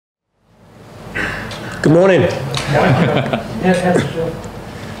Good morning. Yeah, how's it feel?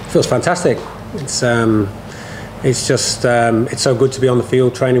 Feels fantastic. It's so good to be on the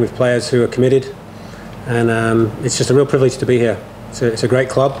field training with players who are committed, and it's just a real privilege to be here. It's a great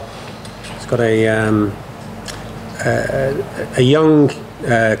club. It's got a young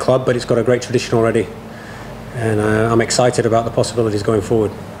club, but it's got a great tradition already, and I'm excited about the possibilities going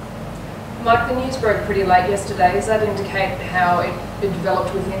forward. Mike, the news broke pretty late yesterday. Does that indicate how it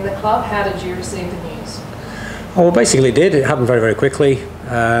developed within the club? How did you receive the news? Oh, well, basically it did. It happened very, very quickly.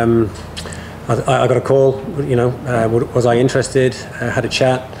 I got a call, was I interested? Had a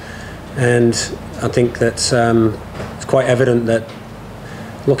chat, and I think that it's quite evident that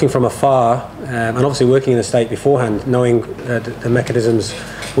looking from afar, and obviously working in the state beforehand, knowing the mechanisms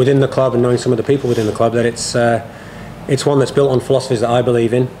within the club and knowing some of the people within the club, that it's one that's built on philosophies that I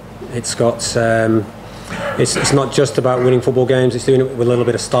believe in. It's got it's not just about winning football games. It's doing it with a little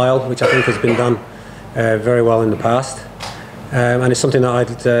bit of style, which I think has been done very well in the past, and it's something that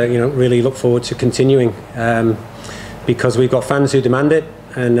I'd really look forward to continuing, because we've got fans who demand it,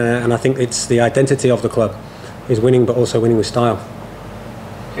 and I think it's the identity of the club is winning, but also winning with style.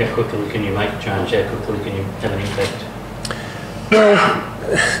 How quickly can you make a change? How quickly can you have an impact? Well,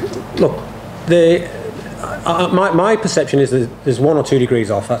 look, my perception is that there's 1 or 2 degrees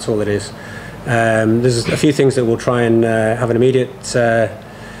off. That's all it is. There's a few things that we'll try and have an immediate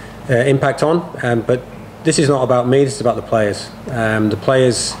impact on, but this is not about me. This is about the players. The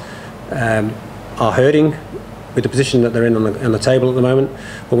players are hurting with the position that they're in on the table at the moment,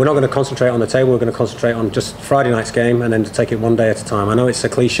 but we're not going to concentrate on the table. We're going to concentrate on just Friday night's game and then to take it one day at a time. I know it's a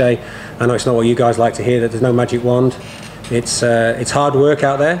cliche. I know it's not what you guys like to hear, that there's no magic wand. It's hard work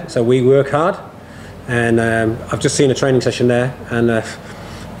out there, so we work hard, and I've just seen a training session there, and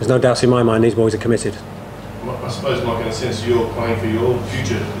there's no doubts in my mind these boys are committed. I suppose, Mike, in a sense, you're playing for your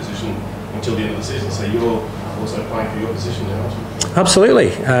future position until the end of the season, so you're also playing for your position now, aren't you? Absolutely.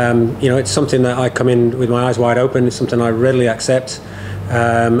 It's something that I come in with my eyes wide open. It's something I readily accept,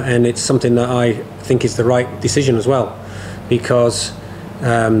 and it's something that I think is the right decision as well, because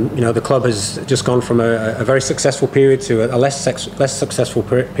the club has just gone from a very successful period to a less successful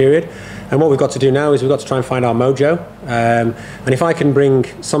period, and what we've got to do now is we've got to try and find our mojo, and if I can bring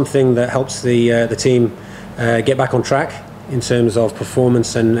something that helps the team get back on track in terms of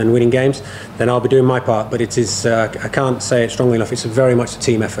performance and winning games, then I'll be doing my part. But it is, I can't say it strongly enough, it's very much a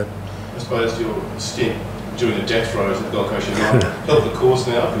team effort. I suppose your stint during the death throes at Gold Coast United helped the cause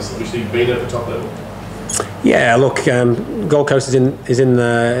now, because obviously you've been at the top level. Yeah, look, Gold Coast is in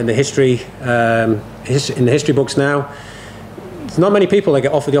the history in the history books now. There's not many people that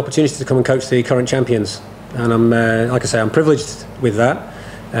get offered the opportunity to come and coach the current champions, and I'm like I say, I'm privileged with that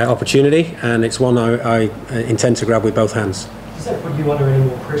opportunity, and it's one I intend to grab with both hands. Does that put you under any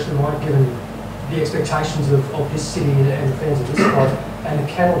more pressure, Mike, given the expectations of this city and the fans of this club and the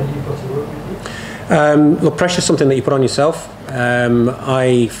cattle that you've got to work with? Look, pressure is something that you put on yourself.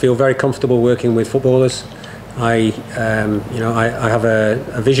 I feel very comfortable working with footballers. I have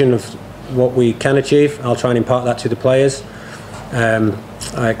a vision of what we can achieve. I'll try and impart that to the players.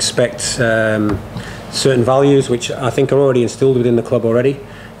 I expect certain values which I think are already instilled within the club already,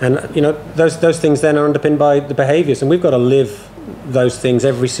 and those things then are underpinned by the behaviours, and we've got to live those things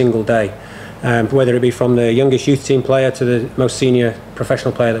every single day, whether it be from the youngest youth team player to the most senior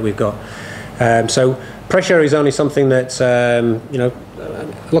professional player that we've got. So pressure is only something that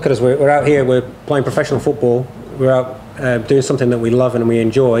look at us, we're out here, we're playing professional football, we're out doing something that we love and we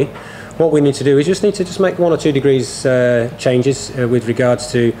enjoy. What we need to do is just make 1 or 2 degrees changes with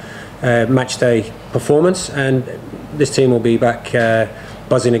regards to match day performance, and this team will be back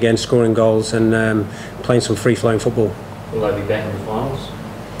buzzing again, scoring goals and playing some free-flowing football. Will they be back in the finals?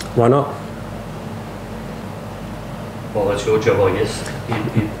 Why not? Well, that's your job, I guess.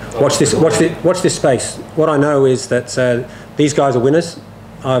 Watch this space. What I know is that these guys are winners.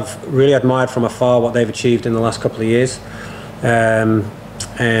 I've really admired from afar what they've achieved in the last couple of years, and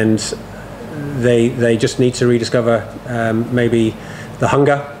they just need to rediscover maybe the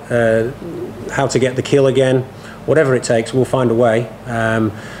hunger, how to get the kill again. Whatever it takes, we'll find a way.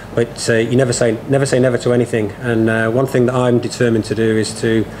 But you never say never to anything. And one thing that I'm determined to do is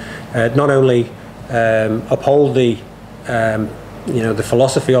to not only uphold the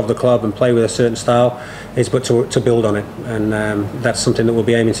philosophy of the club and play with a certain style, but to build on it. And that's something that we'll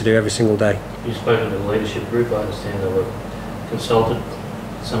be aiming to do every single day. You've spoken to the leadership group. I understand they were consulted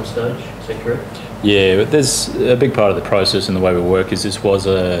at some stage. Is that correct? Yeah, but there's a big part of the process and the way we work is this was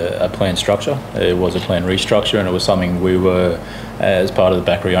a planned structure. It was a planned restructure, and it was something we were, as part of the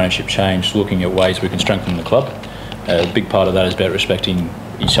Bakery ownership change, looking at ways we can strengthen the club. A big part of that is about respecting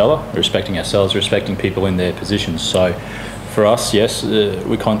each other, respecting ourselves, respecting people in their positions. So for us, yes,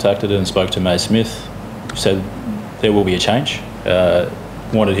 we contacted and spoke to May Smith, said there will be a change,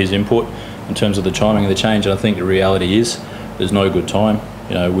 wanted his input in terms of the timing of the change, and I think the reality is there's no good time.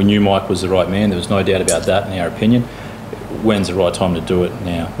 You know, we knew Mike was the right man, there was no doubt about that in our opinion. When's the right time to do it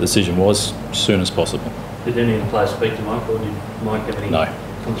now? The decision was as soon as possible. Did any of the players speak to Mike, or did Mike have any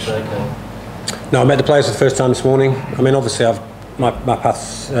conversation? No, I met the players for the first time this morning. I mean, obviously my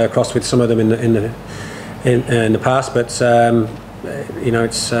paths crossed with some of them in the past, but you know,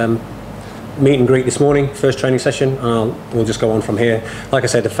 it's meet and greet this morning, first training session, and we'll just go on from here. Like I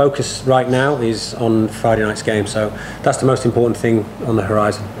said, the focus right now is on Friday night's game, so that's the most important thing on the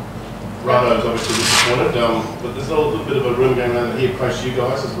horizon. Rado is obviously disappointed, but there's a little bit of a rumour going around that he approached you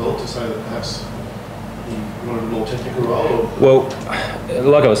guys as well to say that perhaps he wanted a more technical role? Or? Well,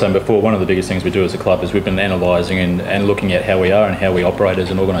 like I was saying before, one of the biggest things we do as a club is we've been analysing and looking at how we are and how we operate as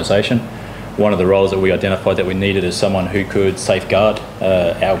an organisation. One of the roles that we identified that we needed is someone who could safeguard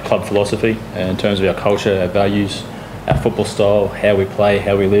our club philosophy in terms of our culture, our values, our football style, how we play,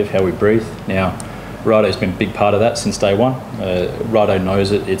 how we live, how we breathe. Now, Rado's been a big part of that since day one. Rado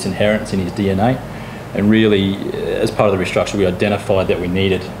knows it, it's inherent, it's in his DNA. And really, as part of the restructure, we identified that we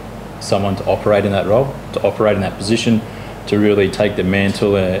needed someone to operate in that role, to operate in that position, to really take the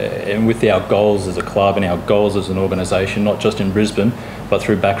mantle and with our goals as a club and our goals as an organisation, not just in Brisbane, but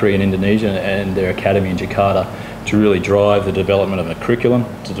through Bakri in Indonesia and their academy in Jakarta, to really drive the development of a curriculum,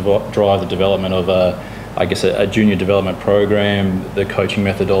 to drive the development of a junior development program, the coaching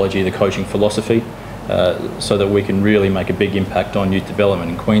methodology, the coaching philosophy, so that we can really make a big impact on youth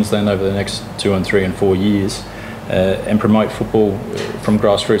development in Queensland over the next 2 and 3 and 4 years, and promote football from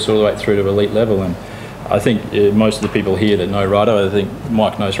grassroots all the way through to elite level. And I think most of the people here that know Rado, I think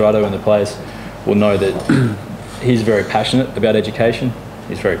Mike knows Rado, and the players will know that he's very passionate about education,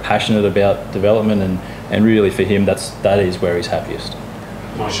 he's very passionate about development, and really for him that is where he's happiest.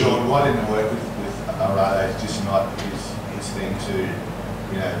 Sean, why didn't it work with Rado? Just not his thing to,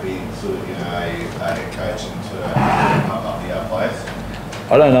 you know, be sort of, you know, a head coach and to pump up the other players?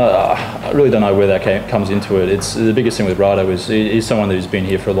 I don't know. I really don't know where that comes into it. It's the biggest thing with Rado is he's someone who's been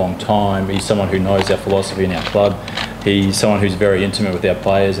here for a long time. He's someone who knows our philosophy in our club. He's someone who's very intimate with our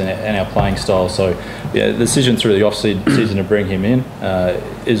players and our playing style. So, yeah, the decision through the off-season to bring him in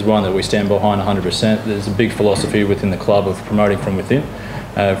is one that we stand behind 100%. There's a big philosophy within the club of promoting from within,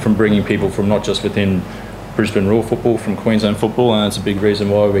 from bringing people from not just within Brisbane rural football, from Queensland football, and that's a big reason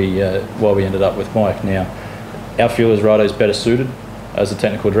why we ended up with Mike. Now, our feel is Rado's better suited as a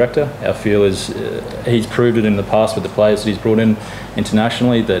technical director. Our feel is he's proved it in the past with the players that he's brought in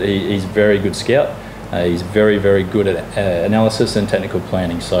internationally that he's a very good scout. He's very, very good at analysis and technical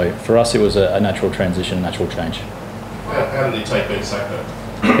planning. So for us, it was a natural transition, a natural change. How did he take being sacked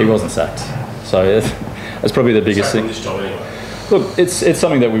though? He wasn't sacked. So that's probably the biggest thing. This job anyway. Look, it's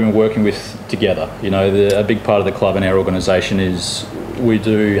something that we've been working with together. You know, a big part of the club and our organisation is we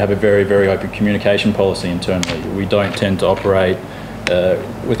do have a very, very open communication policy internally. We don't tend to operate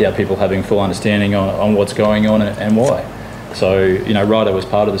without people having full understanding on what's going on and why. So, you know, Rado was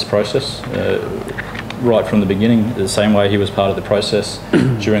part of this process right from the beginning, the same way he was part of the process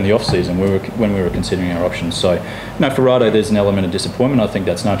during the off-season when we were considering our options. So, you know, for Rado, there's an element of disappointment. I think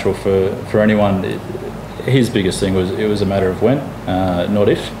that's natural for anyone. His biggest thing was it was a matter of when, not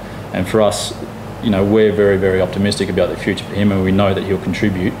if. And for us, you know, we're very, very optimistic about the future for him, and we know that he'll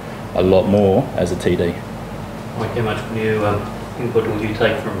contribute a lot more as a TD. Mike, how much input will you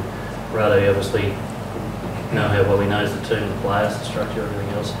take from Rado? Obviously, know how well he knows the team, the players, the structure, everything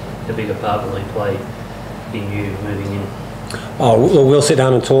else. How big a part will he play in you moving in? Oh, we'll sit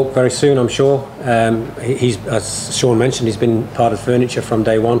down and talk very soon, I'm sure. He's, as Sean mentioned, he's been part of furniture from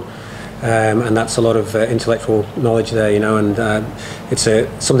day one. And that's a lot of intellectual knowledge there, you know, and it's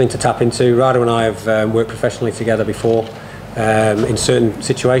something to tap into. Rado and I have worked professionally together before in certain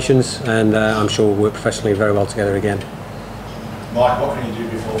situations, and I'm sure we'll work professionally very well together again. Mike, what can you do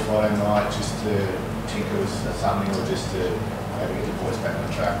before Friday night just to tinker with something, or just to maybe get the boys back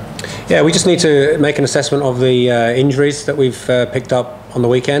on track? Yeah, we just need to make an assessment of the injuries that we've picked up on the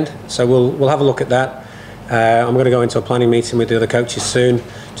weekend, so we'll have a look at that. I'm going to go into a planning meeting with the other coaches soon,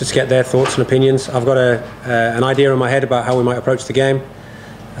 just to get their thoughts and opinions. I've got an idea in my head about how we might approach the game.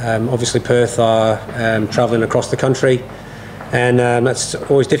 Obviously Perth are travelling across the country, and that's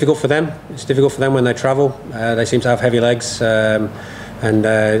always difficult for them. It's difficult for them when they travel. They seem to have heavy legs, and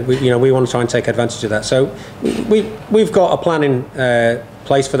we want to try and take advantage of that. So we've got a plan in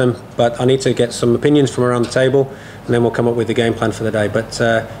place for them, but I need to get some opinions from around the table, and then we'll come up with the game plan for the day. But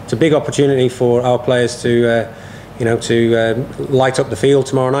it's a big opportunity for our players to to light up the field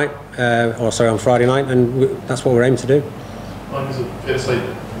tomorrow night, on Friday night, and that's what we're aiming to do. Mike, is it fair to say that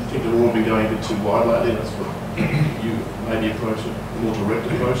you think the Roar have been going a bit too wide lately? That's what you maybe approach a more direct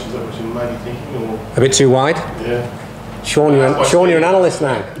approach. Is that what you may be thinking, or A bit too wide? yeah? Sean, you're an analyst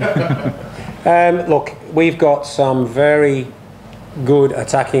now. Look, we've got some very good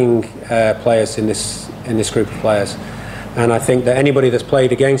attacking players in this group of players, and I think that anybody that's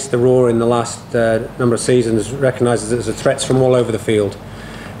played against the Roar in the last number of seasons recognises that there's threats from all over the field.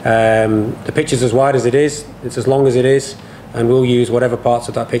 The pitch is as wide as it is, it's as long as it is, and we'll use whatever parts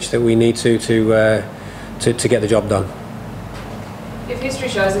of that pitch that we need to get the job done. If history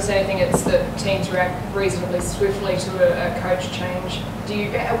shows us anything, it's that teams react reasonably swiftly to a coach change.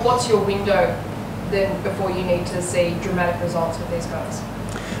 What's your window then before you need to see dramatic results with these guys?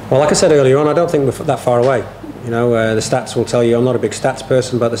 Well, like I said earlier on, I don't think we're that far away. The stats will tell you, I'm not a big stats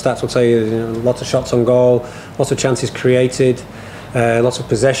person, but the stats will tell you, lots of shots on goal, lots of chances created, lots of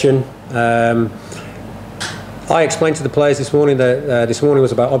possession. I explained to the players this morning that this morning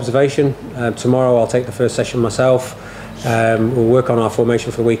was about observation. Tomorrow I'll take the first session myself. We'll work on our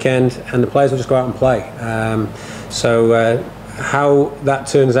formation for the weekend, and the players will just go out and play. How that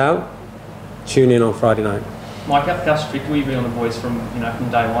turns out, tune in on Friday night. Mike, how strict will you be on the boys from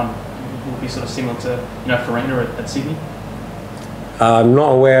day one? Will it be sort of similar to Farina at Sydney? I'm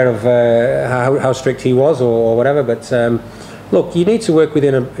not aware of how strict he was or whatever, but look, you need to work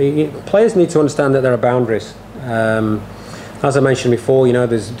within players need to understand that there are boundaries. As I mentioned before,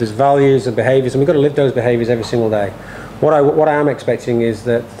 there's values and behaviours, and we've got to live those behaviours every single day. What I am expecting is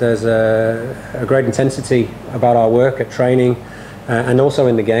that there's a great intensity about our work at training and also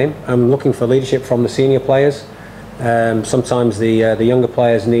in the game. I'm looking for leadership from the senior players. Sometimes the younger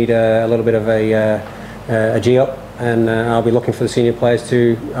players need a little bit of a G up, and I'll be looking for the senior players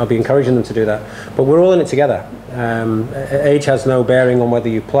I'll be encouraging them to do that. But we're all in it together. Age has no bearing on whether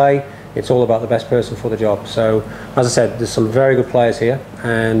you play. It's all about the best person for the job. So, as I said, there's some very good players here,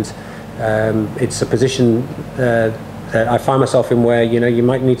 and it's a position that I find myself in where you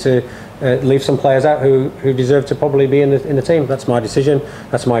might need to leave some players out who deserve to probably be in the team. That's my decision.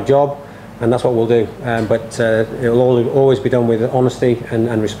 That's my job, and that's what we'll do. But it'll always be done with honesty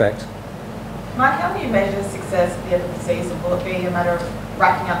and respect. Mike, how do you measure success at the end of the season? Will it be a matter of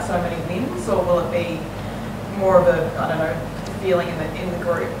racking up so many wins, or will it be more of a feeling in the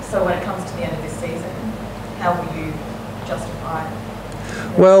group? So when it comes to the end of this season, how will you justify?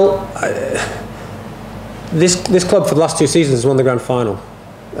 Well, this club for the last 2 seasons has won the grand final,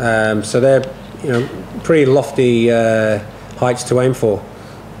 so they're pretty lofty heights to aim for.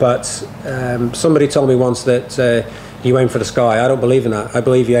 But somebody told me once that you aim for the sky. I don't believe in that. I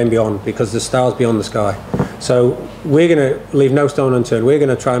believe you aim beyond, because the star's beyond the sky. So we're going to leave no stone unturned. We're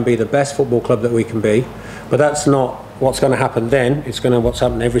going to try and be the best football club that we can be, but that's not what's going to happen then. It's going to what's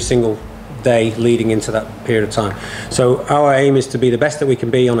happening every single day leading into that period of time. So our aim is to be the best that we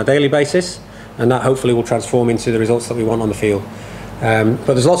can be on a daily basis, and that hopefully will transform into the results that we want on the field. But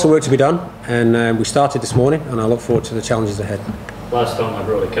there's lots of work to be done, and we started this morning, and I look forward to the challenges ahead. Last time I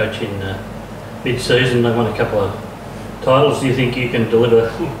brought a coach in mid-season, they won a couple of titles. Do you think you can deliver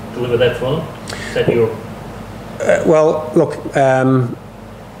that for them? Is that your... Well, look,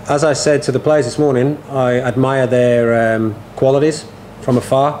 as I said to the players this morning, I admire their qualities from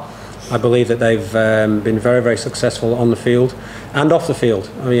afar. I believe that they've been very, very successful on the field and off the field.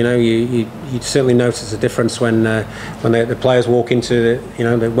 I mean, you certainly notice a difference when the players walk into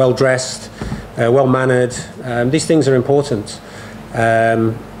they're well dressed, well mannered. These things are important.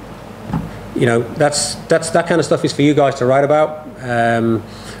 That's that kind of stuff is for you guys to write about.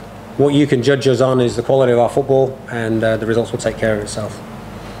 What you can judge us on is the quality of our football, and the results will take care of itself.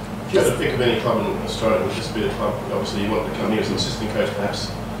 If you had to think of any club in Australia, would this be a club? Obviously, you wanted to come here as an assistant coach, perhaps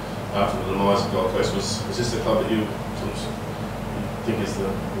after the demise of Gold Coast. Was this the club that you sort of think is the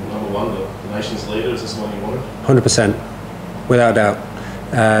number one, the nation's leader? Is this the one you wanted? 100%, without a doubt.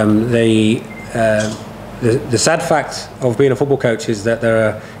 The sad fact of being a football coach is that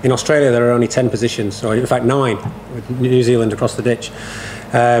in Australia there are only 10 positions, or in fact 9, with New Zealand across the ditch.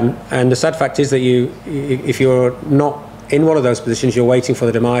 And the sad fact is that if you're not in one of those positions, you're waiting for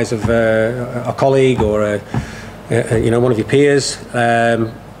the demise of a colleague or one of your peers.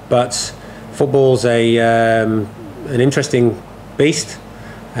 But football's an interesting beast,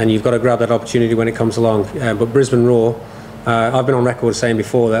 and you've got to grab that opportunity when it comes along. But Brisbane Roar, I've been on record saying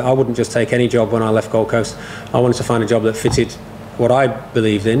before that I wouldn't just take any job when I left Gold Coast. I wanted to find a job that fitted what I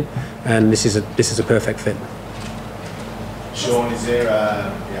believed in, and this is a perfect fit. Sean, is there,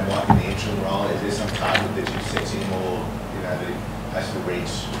 Mike, in the interim role, is there some target that you've set him, or that has to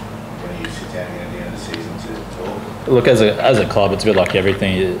reach when you sit down here at the end of the season to talk? Look, as a club, it's a bit like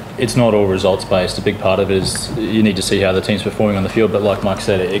everything. It's not all results based. A big part of it is you need to see how the team's performing on the field. But like Mike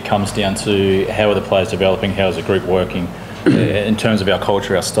said, it comes down to how are the players developing, how is the group working. In terms of our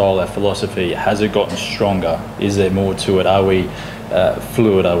culture, our style, our philosophy, has it gotten stronger? Is there more to it? Are we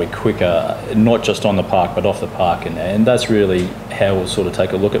fluid? Are we quicker? Not just on the park, but off the park. And that's really how we'll sort of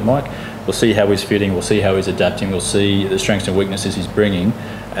take a look at Mike. We'll see how he's fitting. We'll see how he's adapting. We'll see the strengths and weaknesses he's bringing.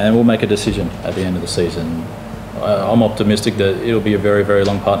 And then we'll make a decision at the end of the season. I'm optimistic that it'll be a very, very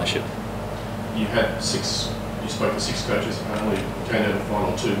long partnership. You spoke to 6 coaches apparently, came out in the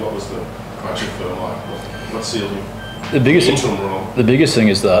final 2. What was the crutch for Mike? What sealed him? The biggest thing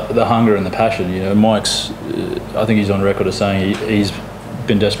is the hunger and the passion. You know, Mike's, I think he's on record as saying he's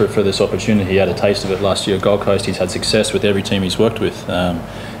been desperate for this opportunity. He had a taste of it last year at Gold Coast. He's had success with every team he's worked with.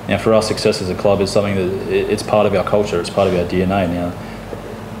 Now, for us, success as a club is something that it's part of our culture. It's part of our DNA. Now,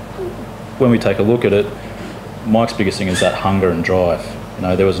 when we take a look at it, Mike's biggest thing is that hunger and drive. You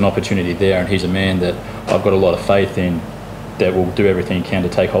know, there was an opportunity there, and he's a man that I've got a lot of faith in that will do everything he can to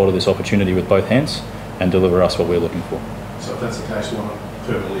take hold of this opportunity with both hands and deliver us what we're looking for. So if that's the case, why not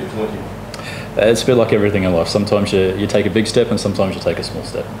permanently appoint him? It's a bit like everything in life. Sometimes you take a big step and sometimes you take a small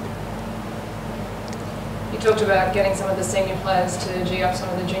step. You talked about getting some of the senior players to G up some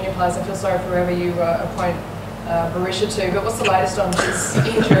of the junior players. I feel sorry for whoever you appoint Barisha to, but what's the latest on his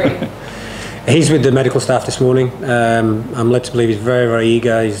injury? He's with the medical staff this morning. I'm led to believe he's very, very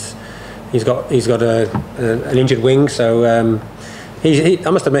eager. He's got an injured wing, so I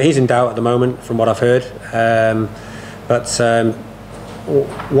must admit he's in doubt at the moment, from what I've heard. But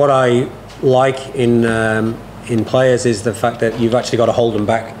what I like in players is the fact that you've actually got to hold them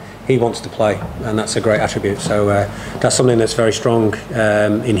back. He wants to play, and that's a great attribute. So that's something that's very strong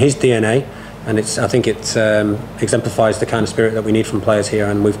in his DNA, and I think it exemplifies the kind of spirit that we need from players here,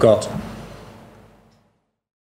 and we've got